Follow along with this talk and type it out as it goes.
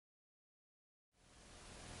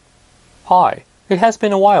Hi, it has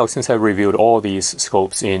been a while since I reviewed all these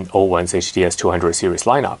scopes in OWON's HDS200 series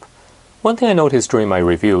lineup. One thing I noticed during my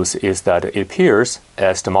reviews is that it appears,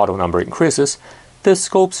 as the model number increases, the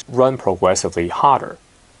scopes run progressively hotter.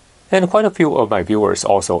 And quite a few of my viewers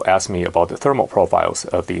also asked me about the thermal profiles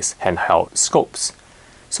of these handheld scopes.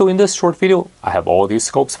 So in this short video, I have all these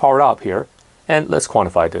scopes powered up here, and let's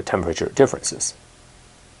quantify the temperature differences.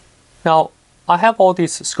 Now, I have all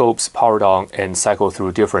these scopes powered on and cycled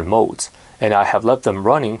through different modes, and I have left them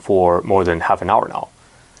running for more than half an hour now.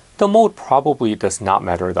 The mode probably does not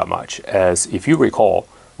matter that much, as if you recall,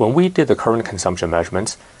 when we did the current consumption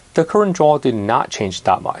measurements, the current draw did not change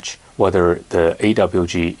that much, whether the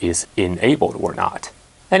AWG is enabled or not.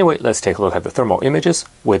 Anyway, let's take a look at the thermal images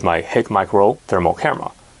with my HIC Micro thermal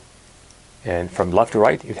camera. And from left to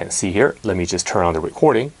right, you can see here, let me just turn on the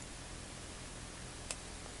recording.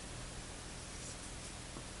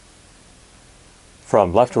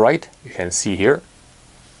 From left to right, you can see here,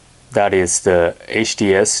 that is the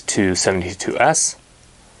HDS2102S,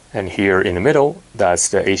 and here in the middle, that's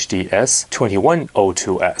the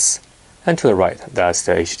HDS2102S, and to the right, that's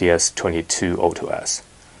the HDS2202S.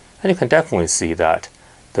 And you can definitely see that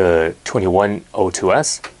the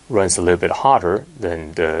 2102S runs a little bit hotter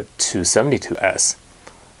than the 272S,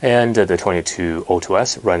 and the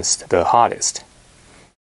 2202S runs the hottest.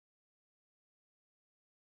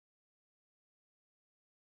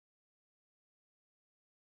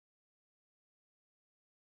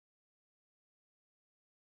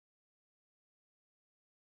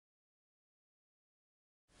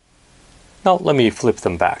 Now let me flip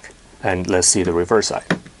them back, and let's see the reverse side.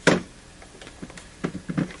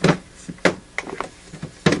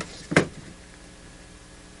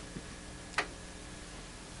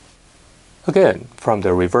 Again, from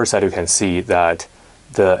the reverse side you can see that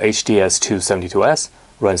the HDS2102S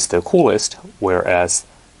runs the coolest, whereas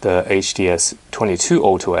the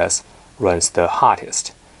HDS2202S runs the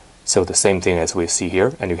hottest. So the same thing as we see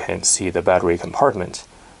here, and you can see the battery compartment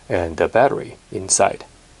and the battery inside.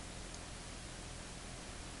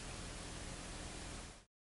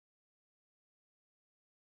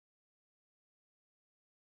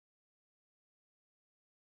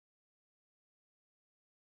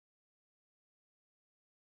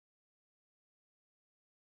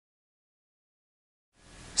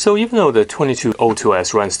 So even though the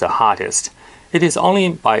 2202S runs the hottest, it is only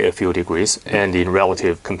by a few degrees and in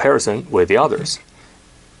relative comparison with the others.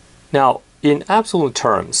 Now, in absolute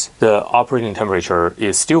terms, the operating temperature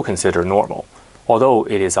is still considered normal, although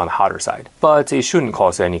it is on the hotter side, but it shouldn't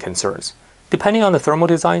cause any concerns. Depending on the thermal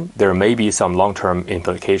design, there may be some long-term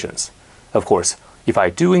implications. Of course, if I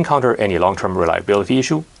do encounter any long-term reliability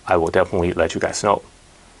issue, I will definitely let you guys know.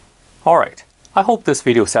 Alright, I hope this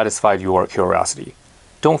video satisfied your curiosity.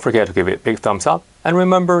 Don't forget to give it a big thumbs up, and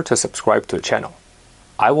remember to subscribe to the channel.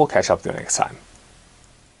 I will catch up with you next time.